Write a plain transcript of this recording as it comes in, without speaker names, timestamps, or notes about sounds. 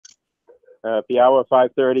At the hour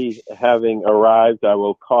 5:30 having arrived, I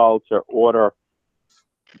will call to order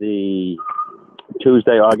the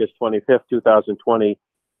Tuesday, August 25th, 2020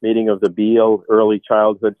 meeting of the Beal Early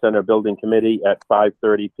Childhood Center Building Committee at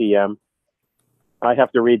 5:30 p.m. I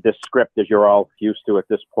have to read this script, as you're all used to at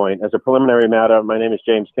this point. As a preliminary matter, my name is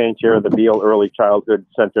James Kane, Chair of the Beal Early Childhood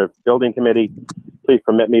Center Building Committee. Please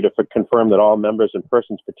permit me to confirm that all members and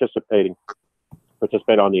persons participate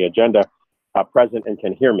on the agenda are present and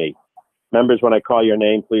can hear me. Members, when I call your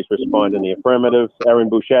name, please respond in the affirmative. Erin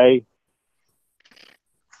Boucher.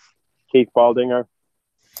 Keith Baldinger.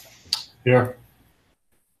 Here.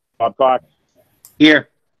 Bob Cox. Here.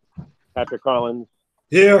 Patrick Collins.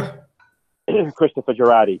 Here. Christopher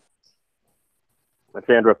Girardi.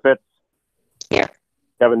 Sandra Fitz. Here.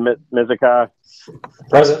 Kevin Mizikar.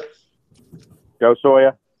 Present. Joe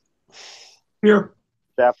Sawyer. Here.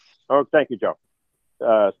 Staff. Oh, thank you, Joe.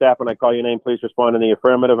 Staff, when I call your name, please respond in the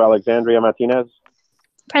affirmative. Alexandria Martinez.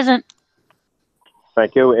 Present.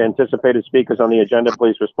 Thank you. Anticipated speakers on the agenda,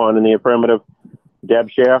 please respond in the affirmative. Deb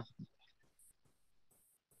Scher.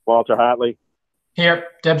 Walter Hartley. Here.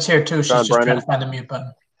 Deb's here too. She's John just trying Brennan. to find the mute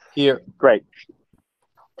button. Here. Great.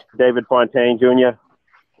 David Fontaine Jr.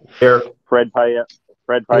 Here. Fred Paya.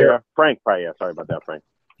 Frank Paya. Sorry about that, Frank.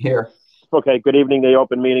 Here. Okay, good evening. The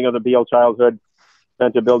open meeting of the Beal Childhood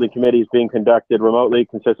Center Building Committee is being conducted remotely,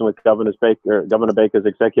 consistent with Governor Baker's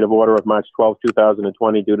executive order of March 12,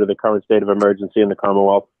 2020, due to the current state of emergency in the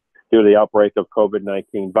Commonwealth due to the outbreak of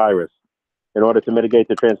COVID-19 virus. In order to mitigate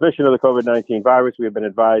the transmission of the COVID-19 virus, we have been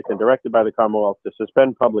advised and directed by the Commonwealth to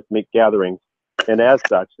suspend public gatherings, and as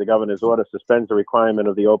such, the governor's order suspends the requirement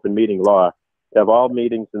of the open meeting law to have all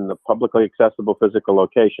meetings in the publicly accessible physical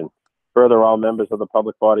location. Further, all members of the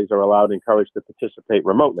public bodies are allowed and encouraged to participate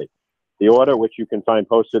remotely. The order, which you can find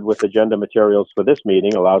posted with agenda materials for this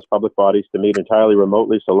meeting, allows public bodies to meet entirely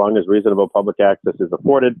remotely so long as reasonable public access is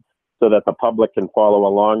afforded so that the public can follow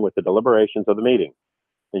along with the deliberations of the meeting.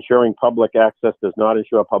 Ensuring public access does not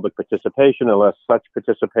ensure public participation unless such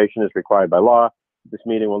participation is required by law. This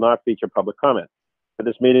meeting will not feature public comment. For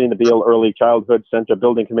this meeting, the Beal Early Childhood Center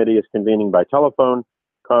Building Committee is convening by telephone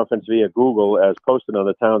conference via Google as posted on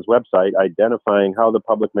the town's website, identifying how the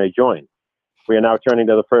public may join. We are now turning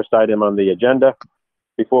to the first item on the agenda.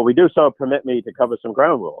 Before we do so, permit me to cover some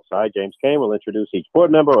ground rules. I, James Kane, will introduce each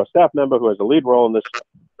board member or staff member who has a lead role in this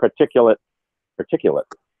particular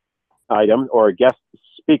item or a guest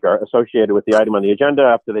speaker associated with the item on the agenda.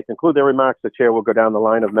 After they conclude their remarks, the chair will go down the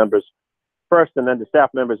line of members first and then to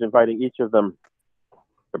staff members, inviting each of them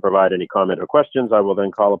to provide any comment or questions. I will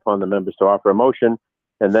then call upon the members to offer a motion,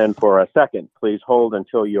 and then for a second, please hold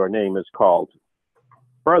until your name is called.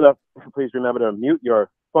 Further, please remember to mute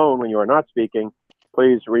your phone when you are not speaking.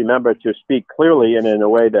 Please remember to speak clearly and in a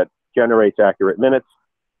way that generates accurate minutes.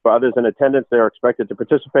 For others in attendance, they are expected to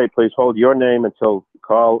participate. Please hold your name until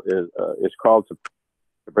call is called to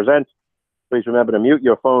present. Please remember to mute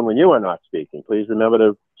your phone when you are not speaking. Please remember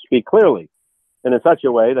to speak clearly and in such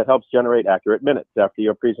a way that helps generate accurate minutes. After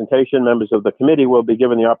your presentation, members of the committee will be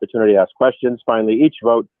given the opportunity to ask questions. Finally, each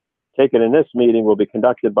vote taken in this meeting will be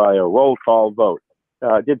conducted by a roll call vote.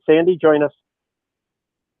 Did Sandy join us?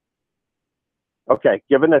 Okay,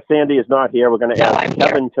 given that Sandy is not here, we're going to ask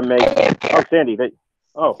Kevin to make. Oh, Sandy.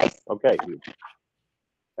 Okay.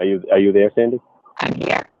 Are you there, Sandy? I'm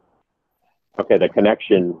here. Okay, the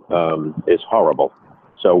connection is horrible.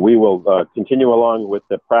 So we will continue along with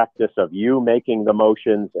the practice of you making the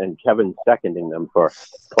motions and Kevin seconding them for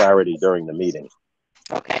clarity during the meeting.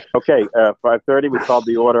 Okay. Okay, 5:30. We called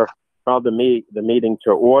the meeting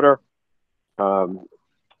to order.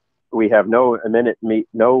 We have no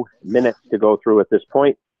minutes to go through at this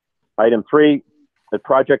point. Item 3, the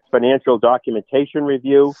project financial documentation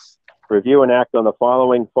review. Review and act on the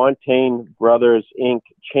following Fontaine Brothers, Inc.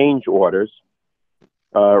 change orders.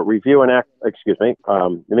 Review and act,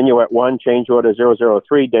 Minuet 1, change order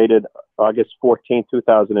 003, dated August 14,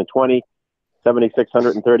 2020,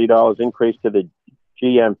 $7,630 increase to the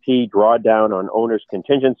GMP drawdown on owner's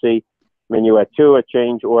contingency. Minuet 2, a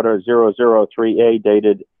change order 003A,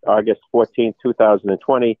 dated August 14,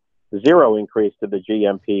 2020, zero increase to the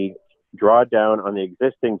GMP drawdown on the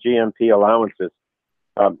existing GMP allowances.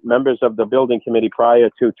 Members of the building committee, prior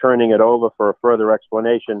to turning it over for a further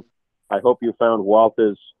explanation, I hope you found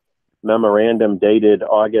Walter's memorandum dated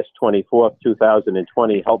August 24th,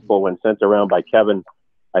 2020 helpful when sent around by Kevin.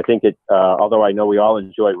 I think it, although I know we all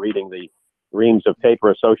enjoy reading the reams of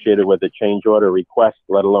paper associated with the change order request,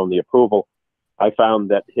 let alone the approval, I found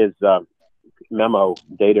that his memo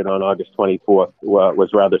dated on August 24th was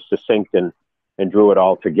rather succinct and drew it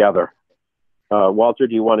all together. Walter,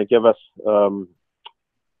 do you want to give us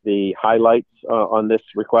the highlights on this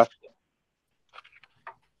request?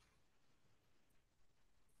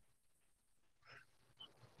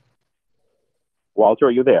 Walter,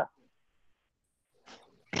 are you there?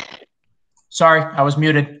 Sorry, I was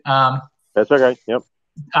muted. That's okay. Yep.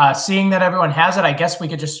 Seeing that everyone has it, I guess we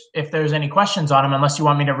could just, if there's any questions on them, unless you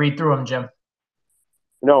want me to read through them, Jim.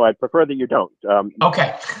 No, I'd prefer that you don't.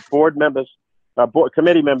 Okay. Board members,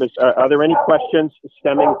 committee members, are there any questions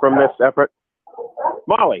stemming from this effort?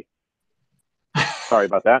 Molly. Sorry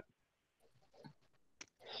about that.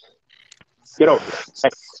 Get over here.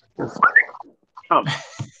 Hey. Come.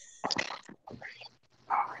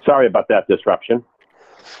 Sorry about that disruption.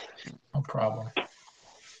 No problem.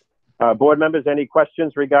 Board members, any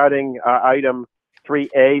questions regarding item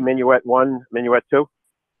 3A, Minuet 1, Minuet 2?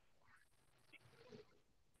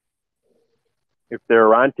 If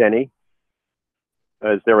there aren't any,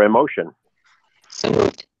 is there a motion? So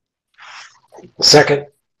moved. Second.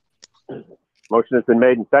 Motion has been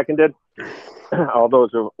made and seconded. All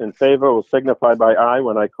those in favor will signify by aye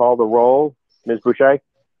when I call the roll. Ms. Boucher?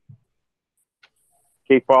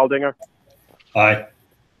 Keith Baldinger? Aye.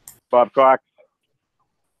 Bob Cox?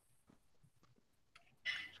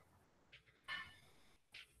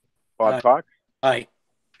 Bob Aye. Cox? Aye.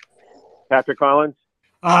 Patrick Collins?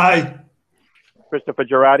 Aye. Christopher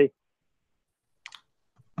Girardi?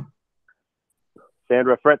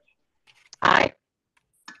 Sandra Fritz? Aye.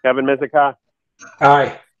 Kevin Mizikar?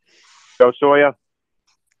 Aye. Joe Sawyer?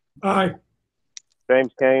 Aye.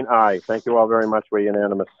 James Kane? Aye. Thank you all very much. We're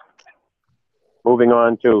unanimous. Moving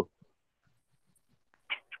on to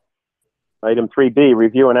item 3B,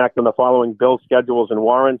 review and act on the following bill schedules and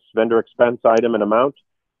warrants, vendor expense item and amount.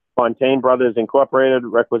 Fontaine Brothers Incorporated,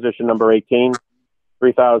 requisition number 18,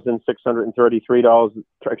 $3,633,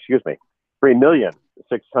 excuse me,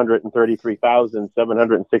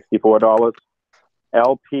 $3,633,764.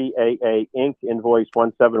 LPAA Inc. invoice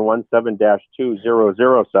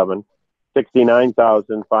 1717-2007,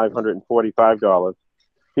 $69,545.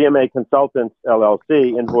 PMA Consultants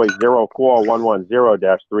LLC invoice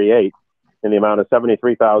 04110-38 in the amount of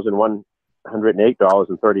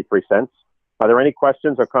 $73,108.33. Are there any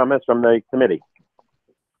questions or comments from the committee?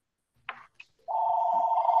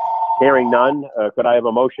 Hearing none, could I have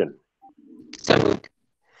a motion? So moved.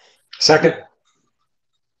 Second.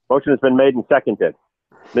 Motion has been made and seconded.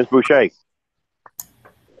 Ms. Boucher?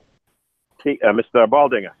 Mr.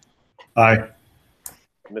 Baldinger? Aye.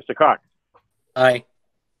 Mr. Cox? Aye.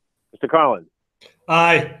 Mr. Collins?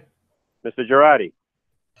 Aye. Mr. Girardi?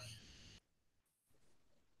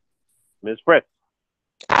 Ms. Fritz?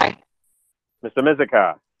 Aye. Mr.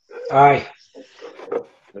 Mizikar? Aye.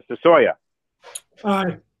 Mr. Sawyer?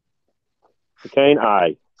 Aye. Mr. Kane?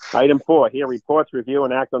 Aye. Item 4, here reports, review,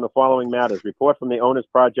 and act on the following matters. Report from the owner's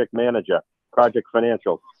project manager, project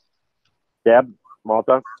financials. Deb,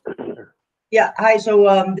 Malta? Yeah, hi.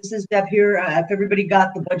 So this is Deb here. If everybody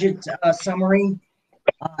got the budget summary,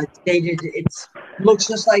 it's dated. It looks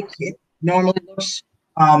just like it normally looks.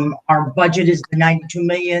 Our budget is the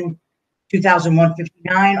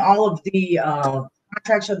 $92,002,159. All of the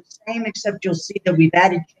contracts are the same, except you'll see that we've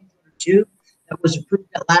added change order 2 that was approved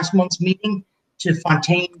at last month's meeting to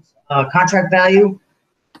Fontaine's contract value.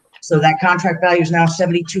 So that contract value is now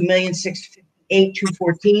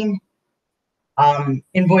 $72,658,214.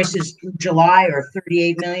 Invoices through July are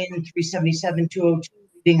 $38,377,202,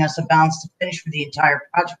 leaving us a balance to finish for the entire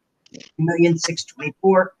project,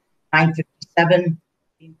 $1,624,957.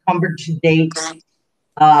 Encumbered to date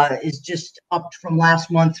is just upped from last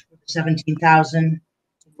month for 17,000.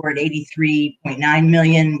 We're at 83.9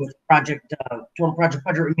 million with project total project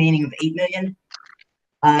budget remaining of 8 million.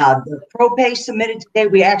 The ProPay submitted today,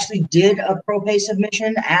 we actually did a ProPay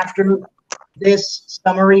submission after this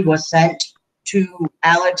summary was sent to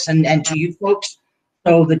Alex and to you folks.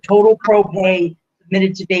 So the total ProPay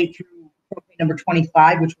submitted to date through ProPay number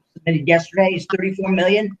 25, which was submitted yesterday, is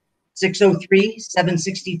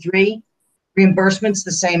 34,603,763. Reimbursements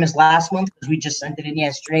the same as last month because we just sent it in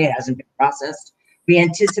yesterday. It hasn't been processed. We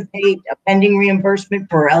anticipate a pending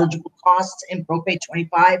reimbursement for eligible costs in ProPay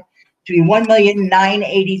 25 to be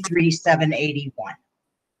 $1,983,781.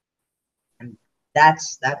 And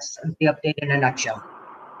that's the update in a nutshell.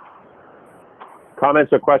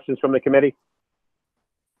 Comments or questions from the committee?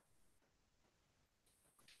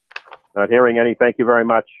 Not hearing any. Thank you very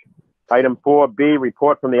much. Item 4B,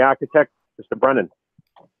 report from the architect, Mr. Brennan.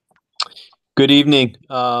 Good evening.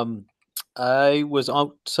 I was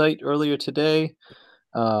on site earlier today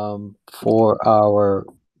for our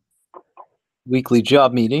weekly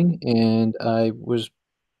job meeting, and I was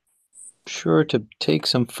sure to take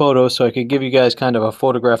some photos so I could give you guys kind of a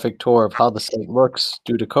photographic tour of how the site looks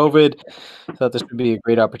due to COVID. Thought this would be a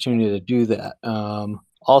great opportunity to do that.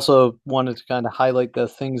 Also wanted to kind of highlight the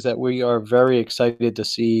things that we are very excited to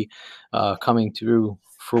see coming to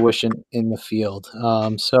fruition in the field.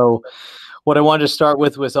 So what I wanted to start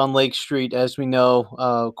with was on Lake Street. As we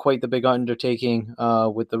know, quite the big undertaking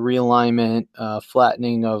with the realignment,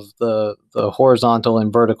 flattening of the horizontal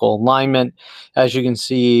and vertical alignment. As you can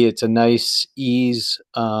see, it's a nice ease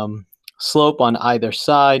slope on either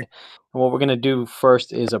side. And what we're going to do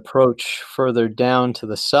first is approach further down to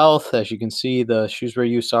the south. As you can see, the Shrewsbury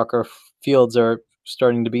Youth Soccer fields are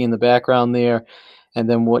starting to be in the background there. And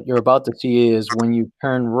then what you're about to see is when you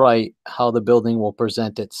turn right, how the building will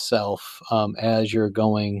present itself as you're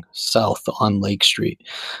going south on Lake Street.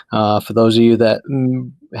 For those of you that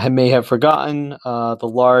may have forgotten, the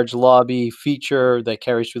large lobby feature that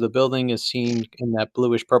carries through the building is seen in that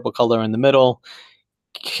bluish purple color in the middle.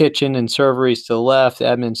 Kitchen and serveries to the left,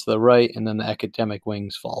 admins to the right, and then the academic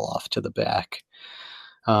wings fall off to the back.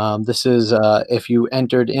 This is if you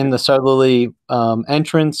entered in the southerly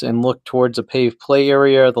entrance and looked towards a paved play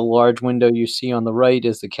area. The large window you see on the right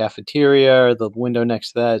is the cafeteria. The window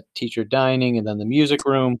next to that, teacher dining, and then the music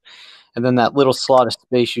room. And then that little slot of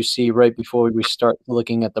space you see right before we start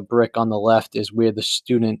looking at the brick on the left is where the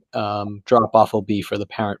student drop-off will be for the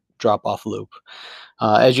parent drop-off loop.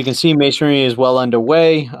 As you can see, masonry is well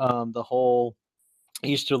underway. The whole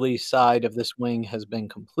easterly side of this wing has been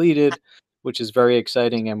completed, which is very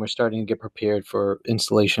exciting, and we're starting to get prepared for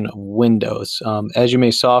installation of windows. As you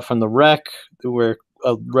may saw from the rec, we're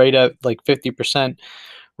right at like 50%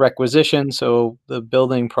 requisition, so the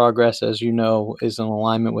building progress, as you know, is in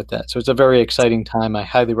alignment with that. So it's a very exciting time. I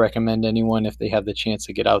highly recommend anyone, if they have the chance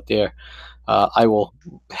to get out there. I will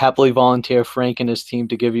happily volunteer Frank and his team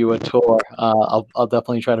to give you a tour. I'll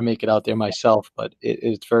definitely try to make it out there myself, but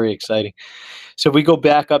it's very exciting. So if we go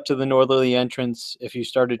back up to the northerly entrance, if you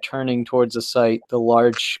started turning towards the site, the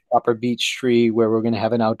large upper beech tree where we're going to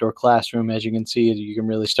have an outdoor classroom, as you can see, you can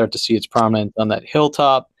really start to see its prominence on that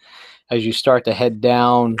hilltop. As you start to head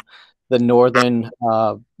down the northern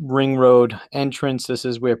ring road entrance, this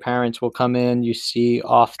is where parents will come in. You see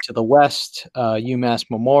off to the west, UMass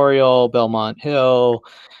Memorial, Belmont Hill,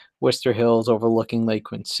 Worcester Hills overlooking Lake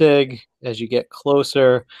Quincy. As you get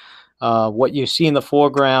closer, what you see in the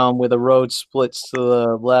foreground where the road splits to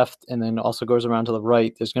the left and then also goes around to the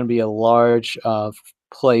right, there's going to be a large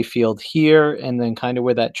play field here, and then kind of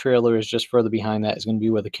where that trailer is just further behind that is going to be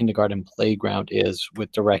where the kindergarten playground is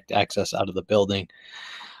with direct access out of the building.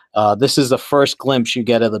 This is the first glimpse you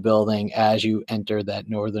get of the building as you enter that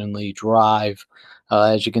northerly drive.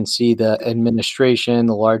 As you can see, the administration,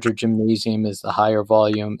 the larger gymnasium is the higher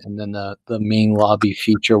volume, and then the main lobby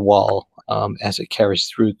feature wall as it carries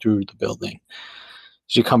through the building.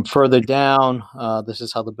 As you come further down, this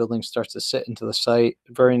is how the building starts to sit into the site.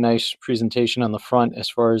 Very nice presentation on the front as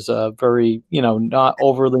far as very, not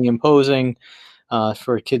overly imposing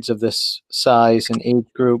for kids of this size and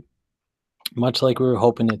age group, much like we were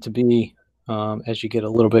hoping it to be as you get a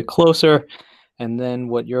little bit closer. And then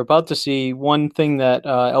what you're about to see, one thing that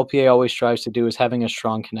LPA always strives to do is having a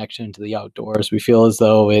strong connection to the outdoors. We feel as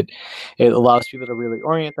though it allows people to really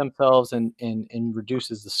orient themselves and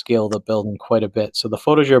reduces the scale of the building quite a bit. So the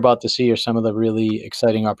photos you're about to see are some of the really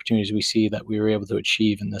exciting opportunities we see that we were able to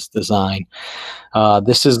achieve in this design.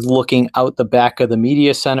 This is looking out the back of the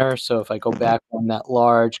media center. So if I go back on that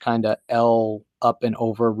large kind of L up and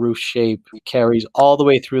over roof shape, carries all the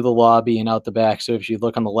way through the lobby and out the back. So if you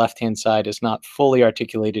look on the left-hand side, it's not fully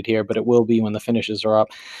articulated here, but it will be when the finishes are up.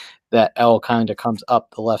 That L kind of comes up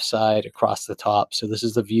the left side across the top. So this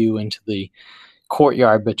is the view into the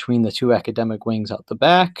courtyard between the two academic wings out the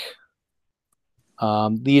back.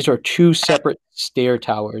 These are two separate stair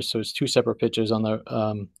towers. So it's two separate pictures on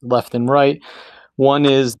the left and right. One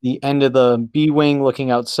is the end of the B wing looking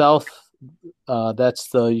out south. That's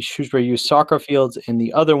the Shrewsbury Youth Soccer fields, and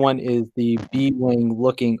the other one is the B wing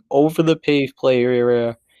looking over the paved play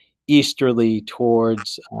area easterly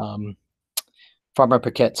towards Farmer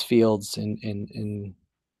Paquette's fields and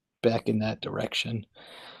back in that direction.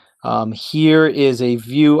 Here is a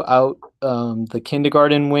view out the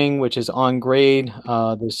kindergarten wing, which is on grade.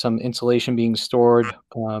 There's some insulation being stored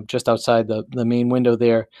just outside the main window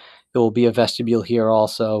there. There will be a vestibule here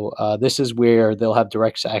also. This is where they'll have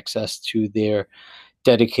direct access to their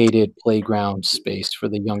dedicated playground space for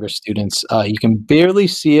the younger students. You can barely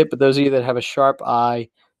see it, but those of you that have a sharp eye,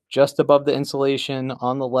 just above the insulation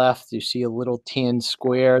on the left, you see a little tan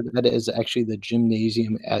square. That is actually the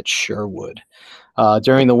gymnasium at Sherwood.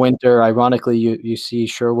 During the winter, ironically, you see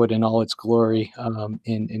Sherwood in all its glory,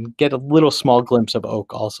 and get a little small glimpse of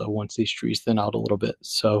oak also once these trees thin out a little bit.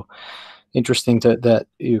 So interesting that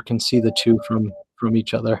you can see the two from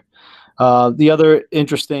each other. The other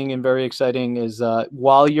interesting and very exciting is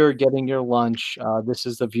while you're getting your lunch, this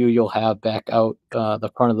is the view you'll have back out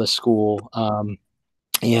the front of the school,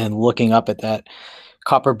 and looking up at that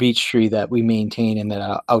copper beech tree that we maintain in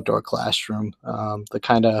that outdoor classroom. The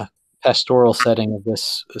kind of pastoral setting of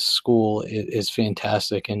this school is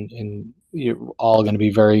fantastic, and you're all going to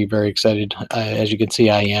be very, very excited. As you can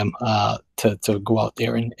see, I am to go out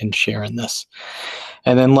there and share in this.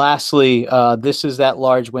 And then lastly, this is that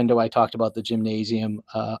large window I talked about, the gymnasium,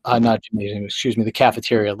 not gymnasium, excuse me, the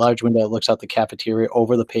cafeteria, large window that looks out the cafeteria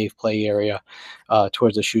over the paved play area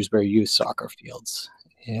towards the Shrewsbury Youth soccer fields.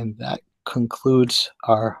 And that concludes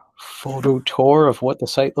our photo tour of what the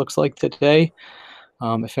site looks like today.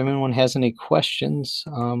 If anyone has any questions,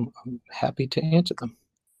 I'm happy to answer them.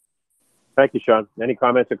 Thank you, Sean. Any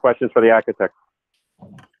comments or questions for the architect?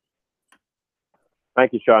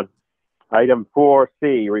 Thank you, Sean. Item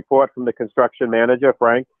 4C, report from the construction manager,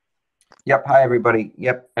 Frank. Yep. Hi, everybody.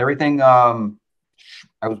 Yep. Everything. I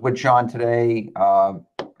was with Sean today.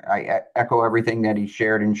 I echo everything that he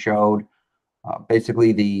shared and showed.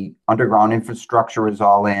 Basically, the underground infrastructure is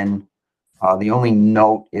all in. The only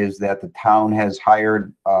note is that the town has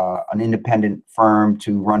hired an independent firm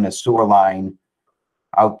to run a sewer line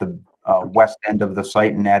out the west end of the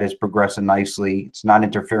site, and that is progressing nicely. It's not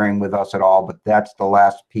interfering with us at all, but that's the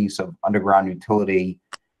last piece of underground utility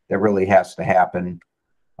that really has to happen.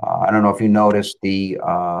 I don't know if you noticed the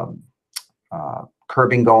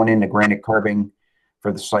curbing going in, the granite curbing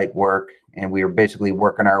for the site work, and we are basically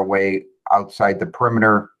working our way outside the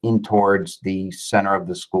perimeter in towards the center of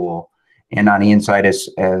the school. And on the inside,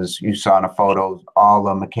 as you saw in the photos, all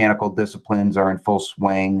the mechanical disciplines are in full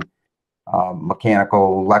swing.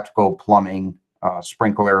 Mechanical, electrical, plumbing,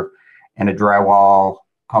 sprinkler, and a drywall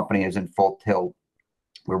company is in full tilt.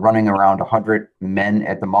 We're running around 100 men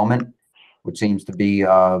at the moment, which seems to be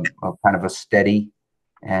a kind of a steady,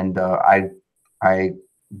 and I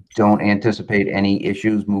don't anticipate any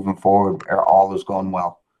issues moving forward. All is going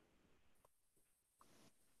well.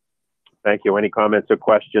 Thank you. Any comments or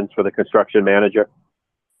questions for the construction manager?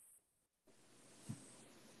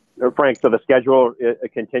 Frank, so the schedule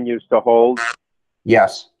it continues to hold?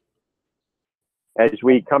 Yes. As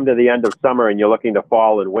we come to the end of summer and you're looking to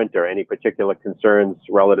fall and winter, any particular concerns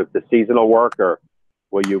relative to seasonal work, or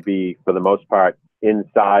will you be, for the most part,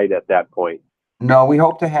 inside at that point? No, we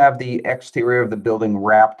hope to have the exterior of the building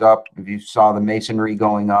wrapped up. If you saw the masonry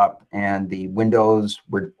going up and the windows,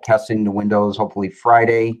 we're testing the windows hopefully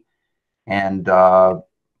Friday, and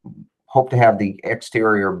hope to have the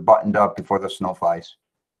exterior buttoned up before the snow flies.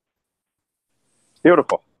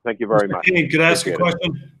 Beautiful. Thank you very Mr. much. King, could I ask a Appreciate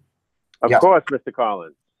question? Of Yes. course, Mr.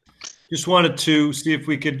 Collins. Just wanted to see if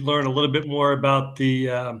we could learn a little bit more about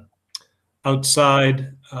the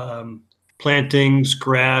outside plantings,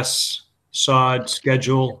 grass, sod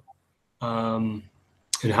schedule, and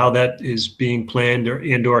how that is being planned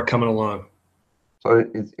or coming along. So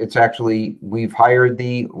it's actually, we've hired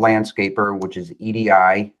the landscaper, which is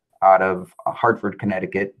EDI out of Hartford,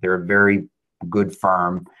 Connecticut. They're a very good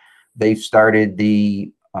firm. They started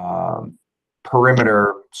the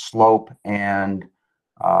perimeter slope and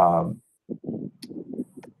the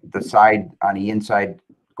side on the inside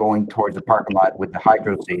going towards the parking lot with the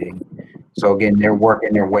hydro seeding. So again, they're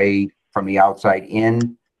working their way from the outside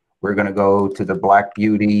in. We're going to go to the Black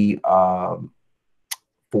Beauty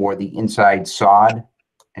for the inside sod,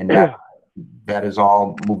 and that is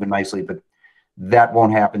all moving nicely, but that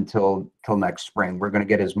won't happen till next spring. We're going to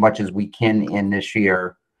get as much as we can in this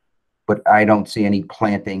year, but I don't see any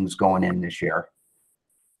plantings going in this year.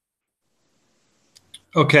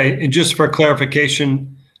 Okay, and just for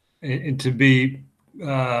clarification, and to be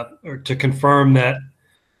or to confirm that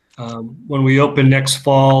when we open next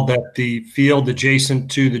fall, that the field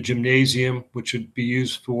adjacent to the gymnasium, which would be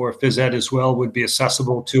used for phys ed as well, would be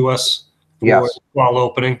accessible to us for Yes. fall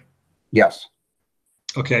opening? Yes.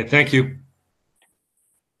 Okay, thank you.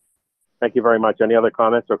 Thank you very much. Any other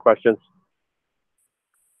comments or questions?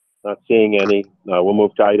 Not seeing any. We'll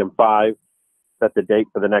move to item 5. Set the date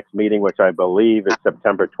for the next meeting, which I believe is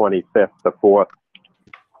September 25th, the 4th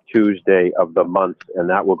Tuesday of the month, and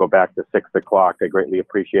that will go back to 6 o'clock. I greatly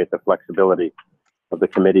appreciate the flexibility of the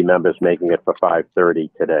committee members making it for 5:30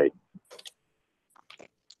 today.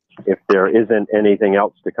 If there isn't anything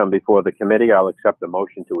else to come before the committee, I'll accept the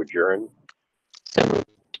motion to adjourn. So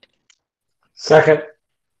moved. Second.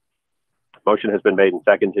 Motion has been made and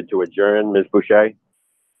seconded to adjourn. Ms. Boucher?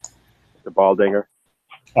 Mr. Baldinger?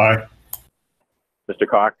 Aye. Mr.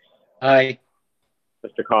 Cox? Aye.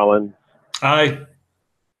 Mr. Collins? Aye.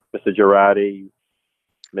 Mr. Girardi?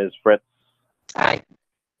 Ms. Fritz? Aye.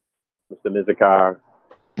 Mr. Mizikar?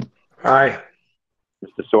 Aye.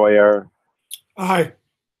 Mr. Sawyer? Aye.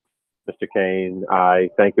 Mr. Kane? Aye.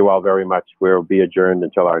 Thank you all very much. We'll be adjourned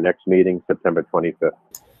until our next meeting, September 25th.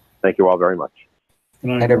 Thank you all very much. Good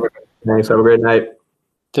night. And everybody. Thanks. Have a great night.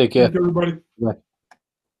 Take care. Everybody. Bye.